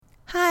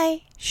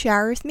Hi,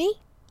 share with me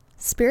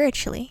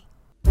spiritually.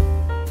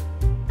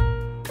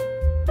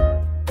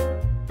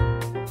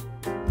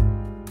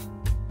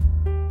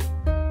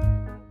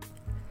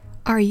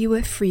 Are you a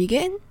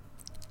freegan?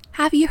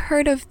 Have you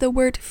heard of the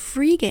word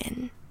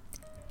freegan?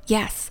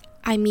 Yes,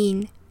 I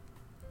mean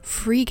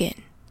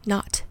freegan,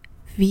 not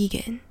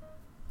vegan.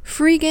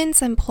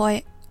 Freegans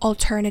employ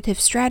alternative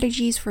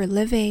strategies for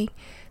living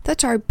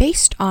that are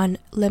based on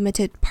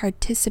limited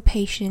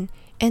participation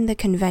in the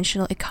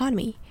conventional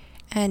economy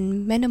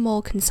and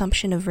minimal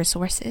consumption of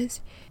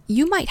resources.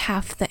 You might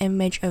have the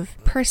image of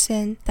a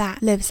person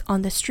that lives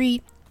on the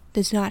street,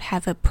 does not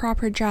have a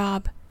proper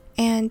job,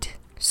 and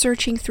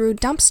searching through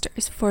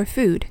dumpsters for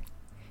food.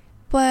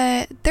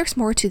 But there's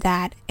more to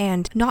that,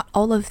 and not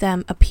all of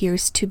them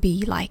appears to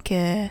be like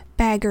a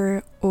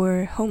beggar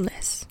or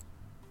homeless.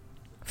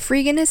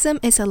 Freeganism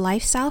is a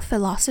lifestyle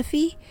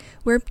philosophy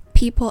where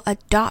people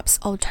adopt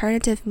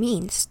alternative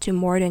means to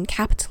modern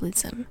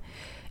capitalism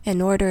in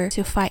order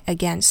to fight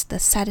against the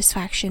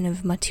satisfaction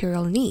of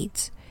material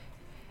needs.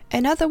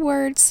 In other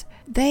words,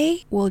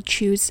 they will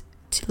choose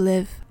to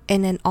live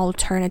in an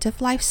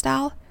alternative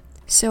lifestyle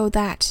so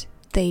that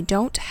they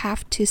don't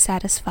have to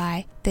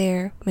satisfy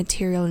their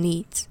material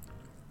needs.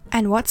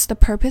 And what's the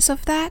purpose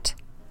of that?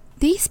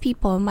 These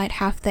people might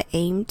have the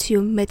aim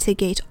to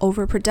mitigate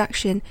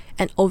overproduction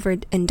and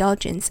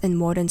overindulgence in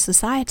modern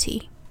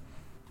society.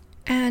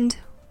 And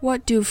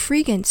what do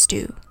freegans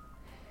do?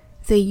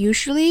 They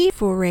usually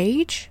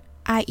forage,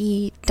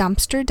 i.e.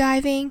 dumpster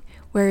diving,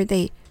 where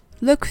they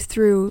look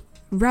through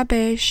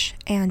rubbish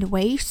and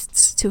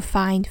wastes to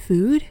find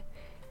food,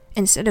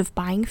 instead of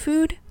buying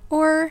food,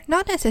 or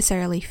not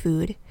necessarily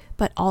food,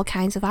 but all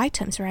kinds of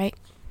items, right?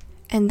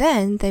 And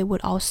then they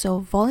would also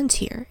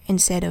volunteer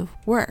instead of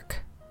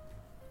work.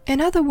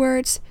 In other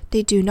words,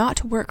 they do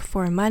not work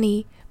for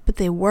money, but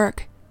they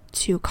work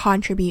to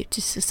contribute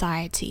to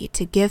society,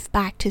 to give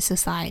back to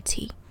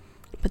society,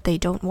 but they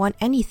don't want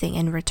anything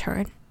in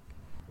return.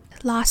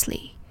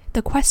 Lastly,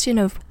 the question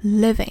of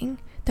living,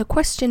 the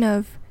question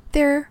of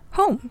their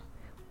home.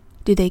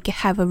 Do they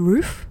have a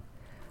roof?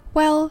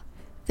 Well,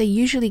 they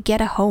usually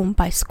get a home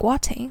by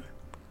squatting.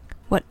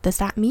 What does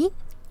that mean?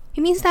 It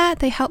means that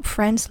they help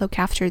friends look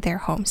after their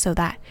home so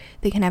that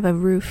they can have a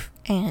roof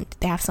and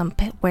they have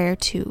somewhere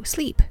to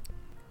sleep.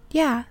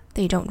 Yeah,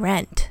 they don't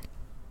rent.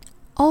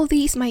 All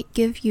these might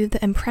give you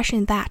the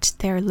impression that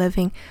they're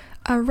living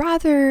a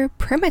rather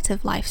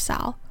primitive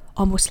lifestyle,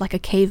 almost like a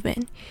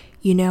caveman.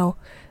 You know,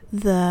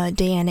 the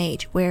day and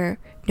age where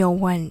no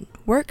one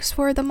works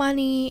for the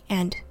money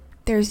and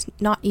there's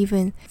not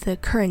even the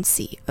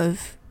currency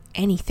of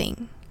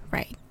anything,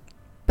 right?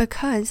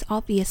 Because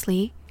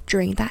obviously,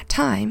 during that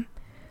time,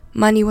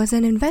 money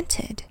wasn't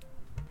invented.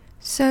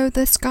 So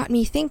this got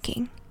me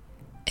thinking,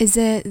 is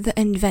it the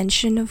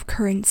invention of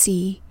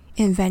currency,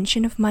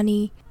 invention of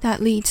money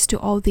that leads to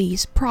all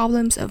these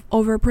problems of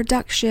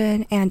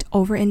overproduction and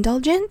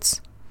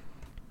overindulgence?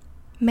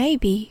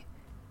 Maybe,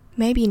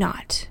 maybe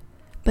not.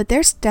 But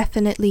there's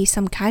definitely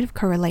some kind of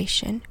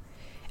correlation.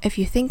 If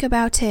you think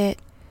about it,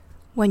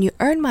 when you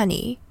earn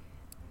money,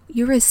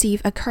 you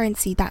receive a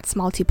currency that's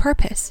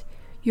multi-purpose.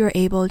 You're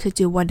able to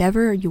do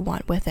whatever you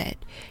want with it.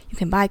 You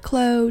can buy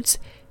clothes,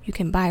 you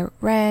can buy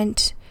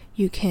rent,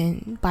 you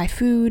can buy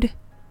food.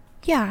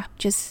 Yeah,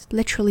 just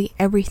literally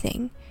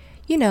everything.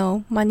 You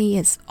know, money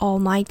is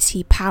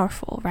almighty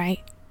powerful, right?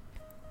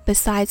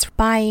 Besides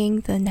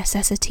buying the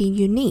necessity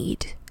you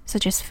need,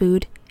 such as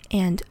food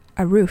and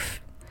a roof.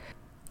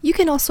 You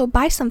can also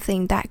buy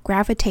something that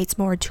gravitates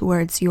more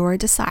towards your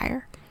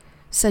desire,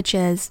 such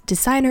as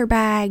designer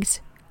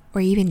bags,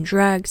 or even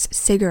drugs,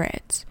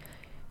 cigarettes,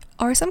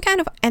 or some kind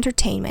of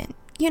entertainment,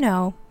 you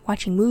know,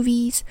 watching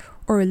movies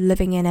or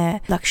living in a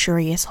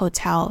luxurious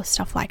hotel,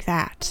 stuff like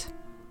that.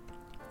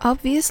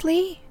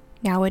 Obviously,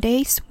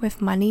 nowadays,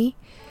 with money,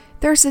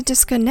 there's a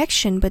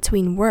disconnection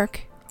between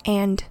work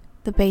and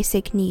the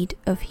basic need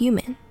of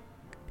human.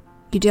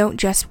 You don't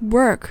just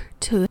work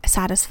to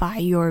satisfy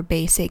your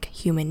basic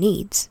human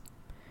needs.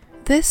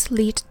 This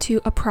leads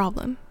to a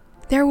problem.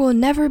 There will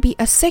never be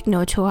a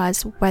signal to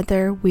us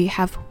whether we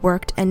have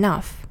worked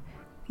enough.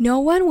 No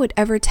one would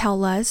ever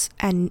tell us,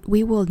 and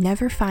we will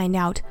never find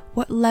out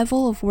what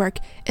level of work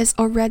is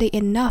already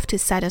enough to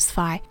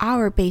satisfy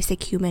our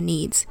basic human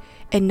needs,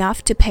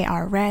 enough to pay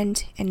our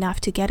rent,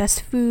 enough to get us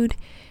food,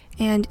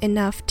 and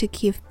enough to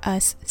keep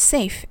us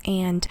safe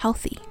and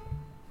healthy.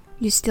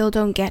 You still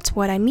don't get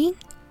what I mean?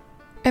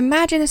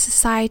 Imagine a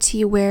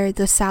society where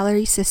the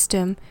salary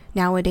system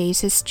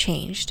nowadays has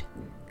changed.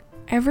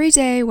 Every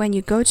day when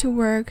you go to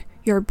work,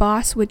 your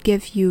boss would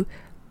give you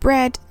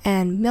bread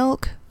and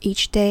milk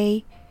each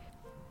day,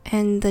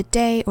 and the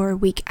day or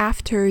week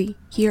after,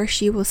 he or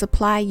she will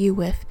supply you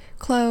with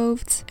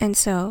clothes, and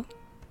so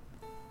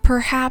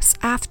perhaps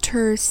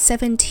after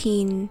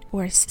 17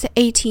 or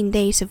 18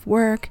 days of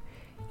work,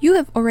 you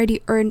have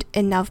already earned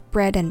enough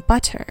bread and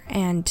butter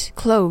and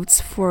clothes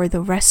for the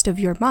rest of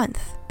your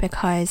month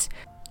because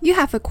you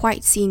have a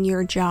quite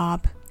senior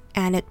job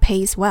and it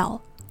pays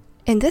well.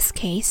 In this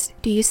case,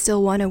 do you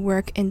still want to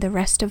work in the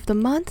rest of the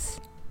month?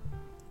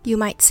 You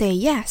might say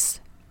yes,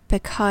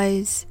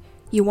 because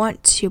you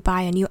want to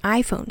buy a new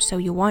iPhone, so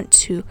you want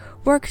to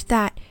work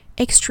that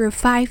extra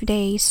 5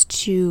 days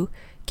to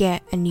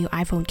get a new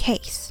iPhone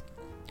case.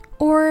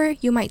 Or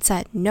you might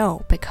say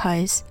no,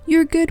 because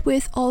you're good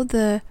with all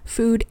the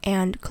food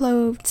and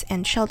clothes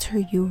and shelter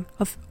you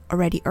have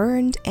already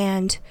earned,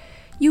 and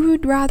you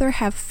would rather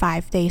have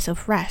 5 days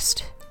of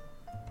rest.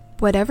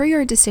 Whatever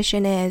your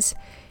decision is,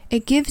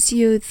 it gives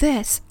you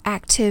this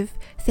active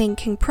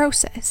thinking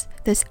process,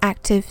 this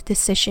active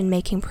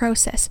decision-making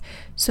process,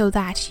 so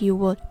that you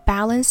will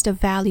balance the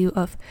value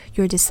of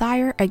your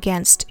desire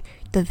against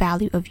the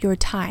value of your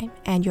time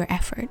and your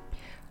effort.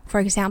 For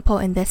example,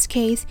 in this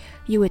case,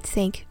 you would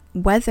think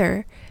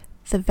whether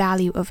the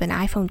value of an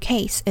iPhone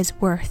case is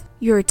worth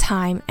your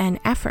time and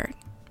effort.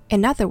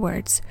 In other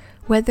words,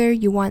 whether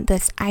you want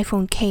this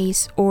iPhone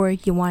case or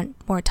you want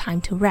more time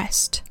to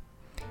rest.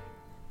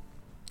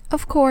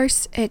 Of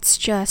course, it's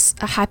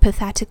just a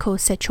hypothetical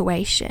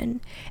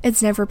situation.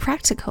 It's never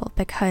practical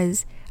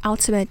because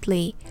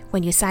ultimately,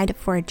 when you sign up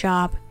for a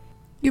job,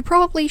 you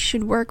probably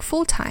should work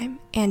full-time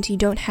and you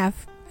don't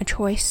have a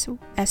choice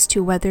as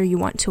to whether you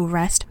want to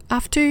rest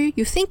after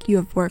you think you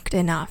have worked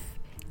enough.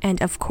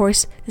 And of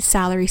course, the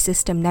salary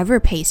system never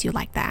pays you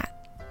like that.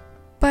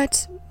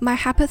 But my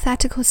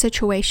hypothetical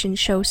situation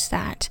shows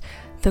that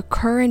the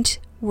current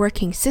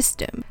working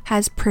system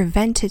has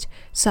prevented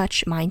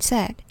such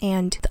mindset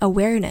and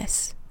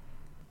awareness.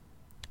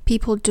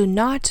 People do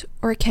not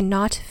or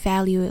cannot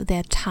value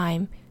their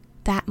time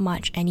that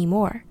much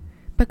anymore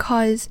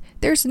because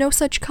there's no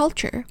such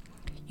culture.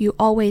 You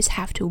always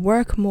have to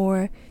work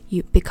more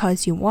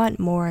because you want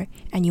more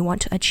and you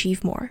want to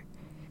achieve more.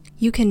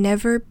 You can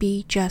never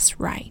be just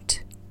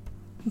right.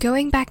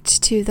 Going back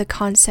to the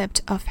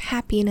concept of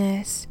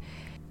happiness,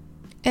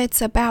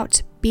 it's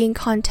about being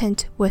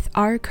content with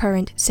our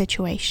current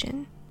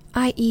situation,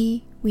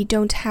 i.e., we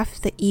don't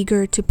have the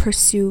eager to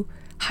pursue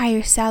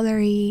higher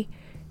salary,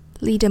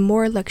 lead a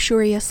more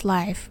luxurious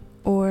life,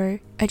 or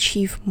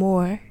achieve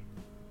more.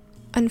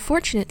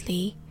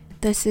 Unfortunately,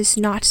 this is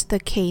not the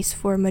case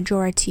for a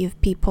majority of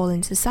people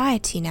in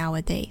society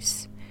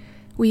nowadays.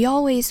 We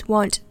always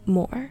want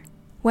more,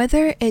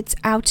 whether it's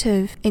out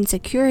of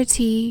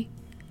insecurity,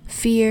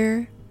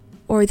 fear,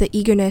 or the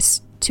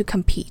eagerness to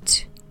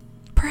compete.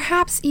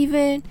 Perhaps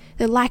even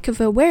the lack of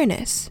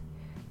awareness.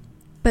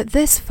 But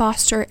this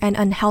fosters an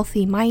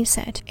unhealthy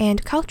mindset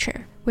and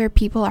culture where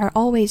people are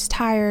always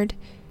tired,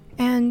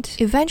 and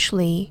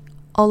eventually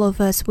all of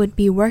us would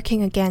be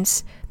working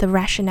against the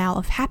rationale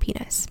of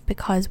happiness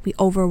because we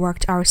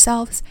overworked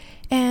ourselves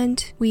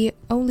and we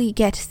only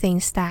get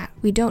things that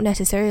we don't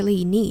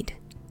necessarily need.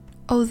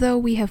 Although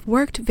we have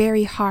worked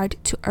very hard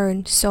to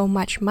earn so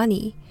much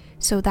money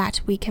so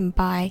that we can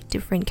buy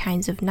different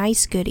kinds of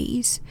nice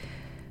goodies,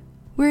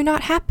 we're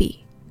not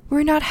happy.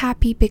 We're not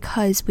happy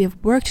because we have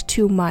worked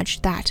too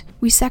much that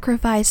we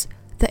sacrifice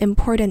the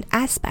important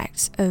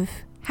aspects of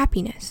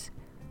happiness.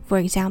 For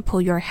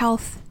example, your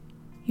health,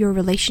 your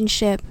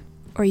relationship,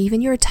 or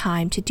even your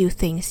time to do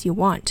things you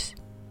want.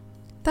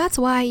 That's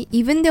why,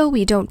 even though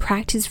we don't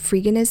practice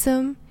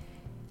veganism,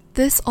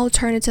 this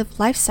alternative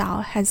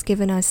lifestyle has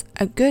given us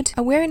a good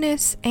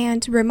awareness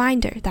and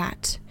reminder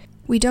that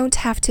we don't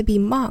have to be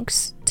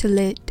monks to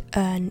live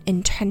an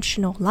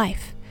intentional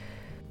life.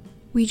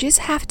 We just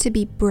have to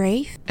be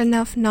brave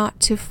enough not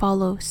to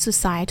follow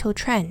societal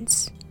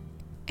trends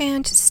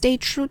and stay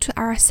true to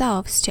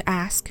ourselves to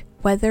ask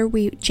whether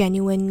we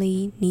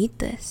genuinely need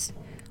this,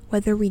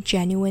 whether we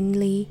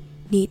genuinely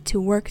need to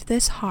work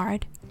this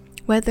hard,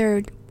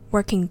 whether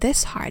working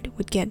this hard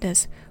would get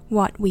us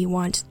what we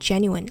want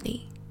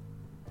genuinely.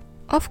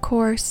 Of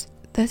course,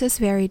 this is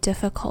very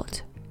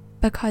difficult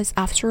because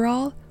after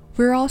all,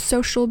 we're all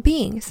social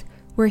beings.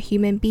 We're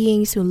human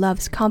beings who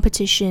loves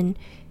competition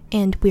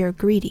and we're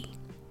greedy.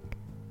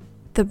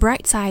 The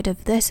bright side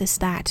of this is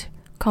that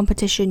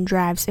competition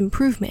drives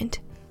improvement.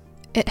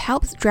 It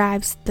helps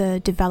drives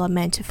the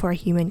development for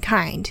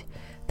humankind.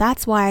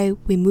 That's why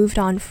we moved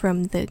on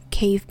from the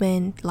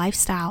caveman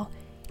lifestyle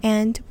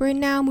and we're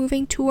now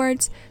moving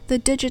towards the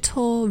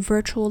digital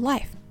virtual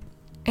life.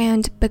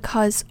 And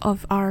because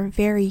of our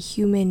very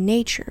human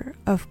nature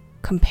of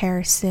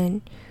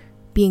comparison,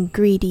 being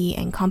greedy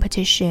and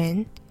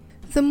competition,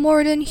 the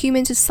modern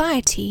human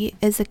society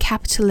is a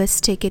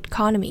capitalistic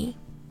economy.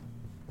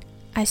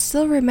 I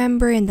still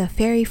remember in the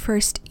very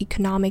first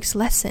economics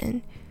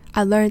lesson,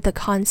 I learned the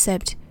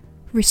concept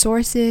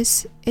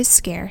resources is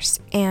scarce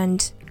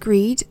and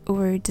greed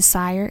or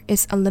desire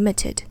is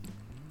unlimited.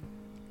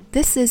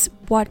 This is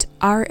what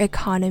our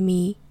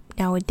economy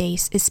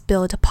nowadays is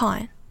built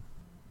upon.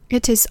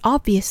 It is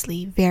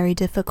obviously very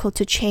difficult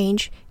to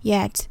change,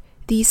 yet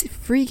these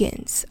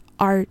freegans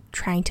are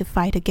trying to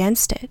fight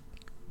against it.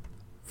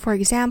 For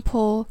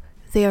example,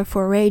 they are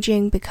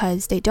foraging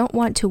because they don't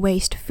want to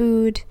waste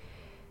food.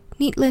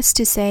 Needless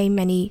to say,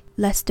 many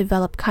less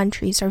developed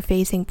countries are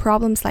facing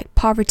problems like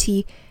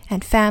poverty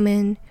and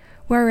famine,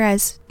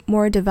 whereas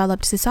more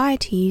developed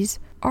societies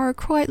are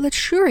quite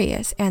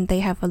luxurious and they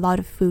have a lot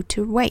of food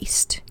to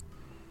waste.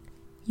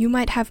 You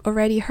might have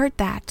already heard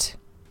that.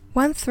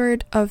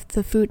 1/3 of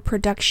the food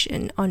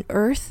production on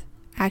Earth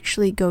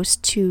actually goes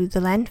to the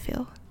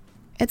landfill.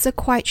 It's a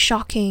quite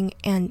shocking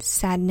and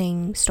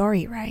saddening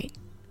story, right?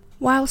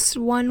 Whilst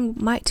one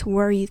might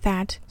worry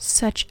that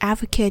such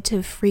advocate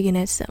of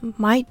veganism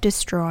might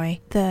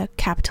destroy the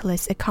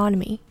capitalist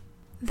economy,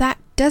 that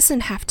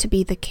doesn't have to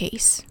be the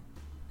case.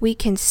 We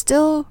can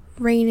still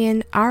rein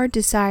in our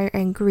desire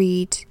and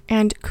greed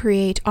and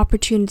create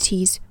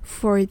opportunities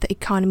for the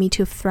economy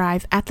to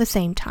thrive at the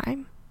same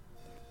time.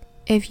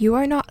 If you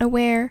are not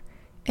aware,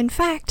 in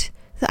fact,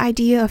 the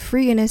idea of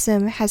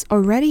veganism has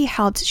already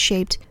helped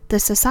shape the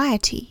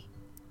society,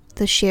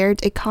 the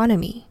shared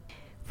economy.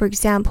 For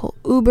example,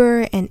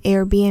 Uber and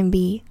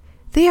Airbnb,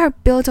 they are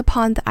built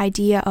upon the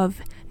idea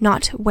of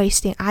not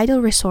wasting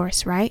idle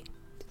resource, right?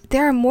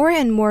 There are more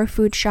and more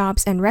food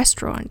shops and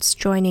restaurants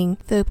joining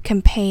the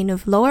campaign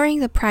of lowering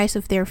the price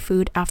of their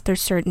food after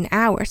certain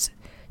hours,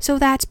 so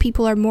that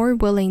people are more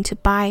willing to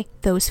buy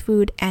those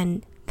food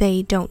and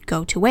they don't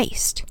go to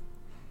waste.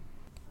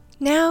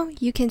 Now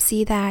you can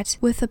see that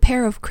with a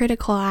pair of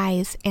critical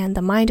eyes and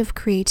the mind of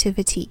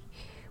creativity,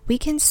 we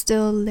can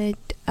still lead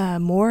a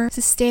more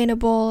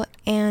sustainable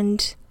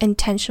and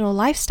intentional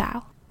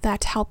lifestyle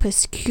that help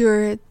us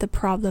cure the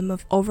problem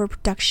of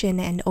overproduction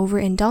and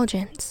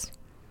overindulgence.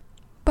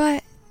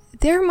 But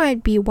there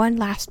might be one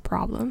last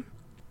problem.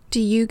 Do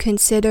you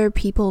consider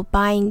people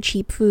buying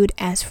cheap food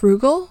as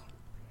frugal?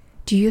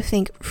 Do you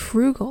think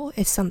frugal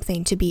is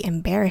something to be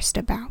embarrassed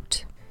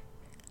about?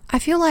 I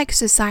feel like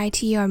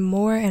society are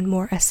more and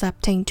more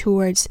accepting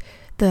towards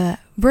the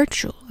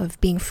virtue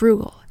of being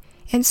frugal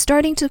and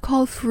starting to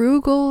call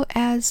frugal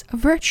as a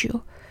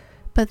virtue.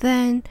 But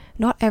then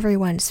not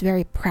everyone's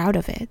very proud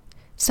of it.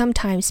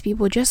 Sometimes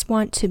people just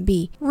want to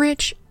be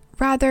rich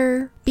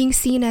rather being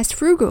seen as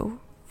frugal,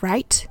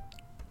 right?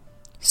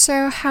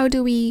 So how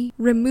do we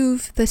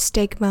remove the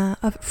stigma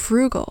of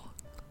frugal?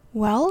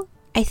 Well,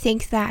 I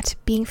think that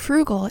being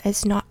frugal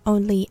is not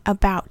only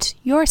about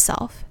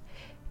yourself.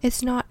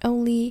 It's not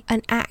only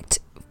an act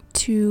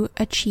to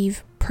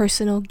achieve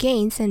personal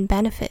gains and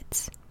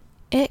benefits.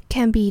 It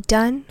can be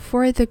done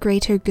for the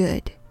greater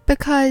good.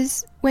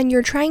 Because when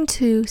you're trying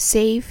to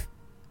save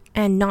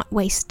and not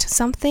waste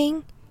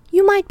something,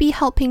 you might be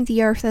helping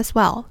the earth as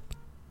well.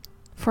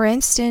 For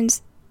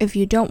instance, if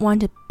you don't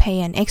want to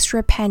pay an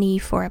extra penny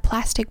for a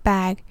plastic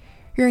bag,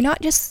 you're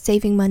not just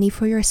saving money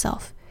for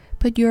yourself,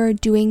 but you're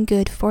doing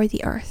good for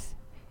the earth.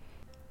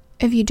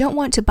 If you don't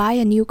want to buy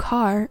a new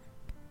car,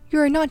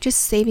 you're not just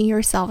saving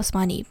yourselves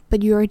money,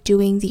 but you're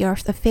doing the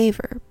earth a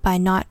favor by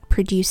not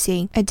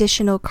producing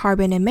additional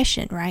carbon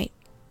emission, right?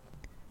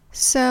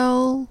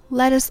 So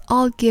let us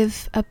all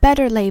give a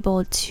better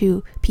label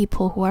to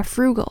people who are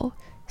frugal,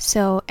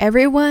 so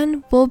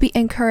everyone will be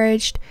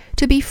encouraged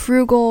to be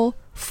frugal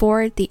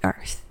for the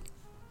earth.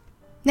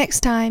 Next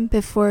time,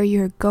 before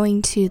you're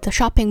going to the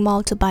shopping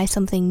mall to buy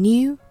something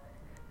new,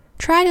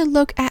 try to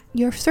look at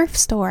your thrift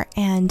store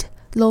and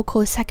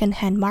local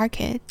secondhand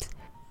market.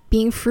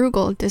 Being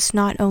frugal does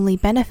not only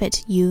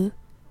benefit you,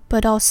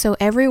 but also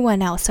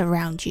everyone else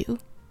around you.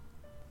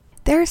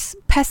 There's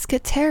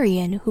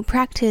pescatarian who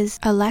practice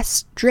a less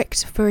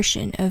strict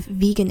version of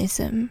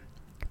veganism.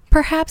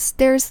 Perhaps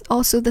there's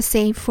also the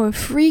same for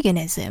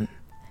veganism.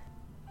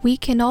 We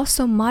can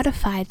also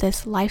modify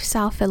this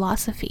lifestyle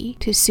philosophy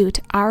to suit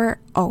our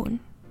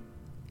own.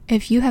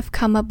 If you have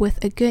come up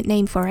with a good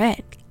name for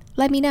it,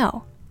 let me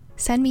know.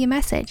 Send me a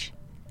message.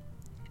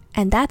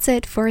 And that's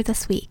it for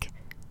this week.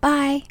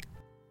 Bye!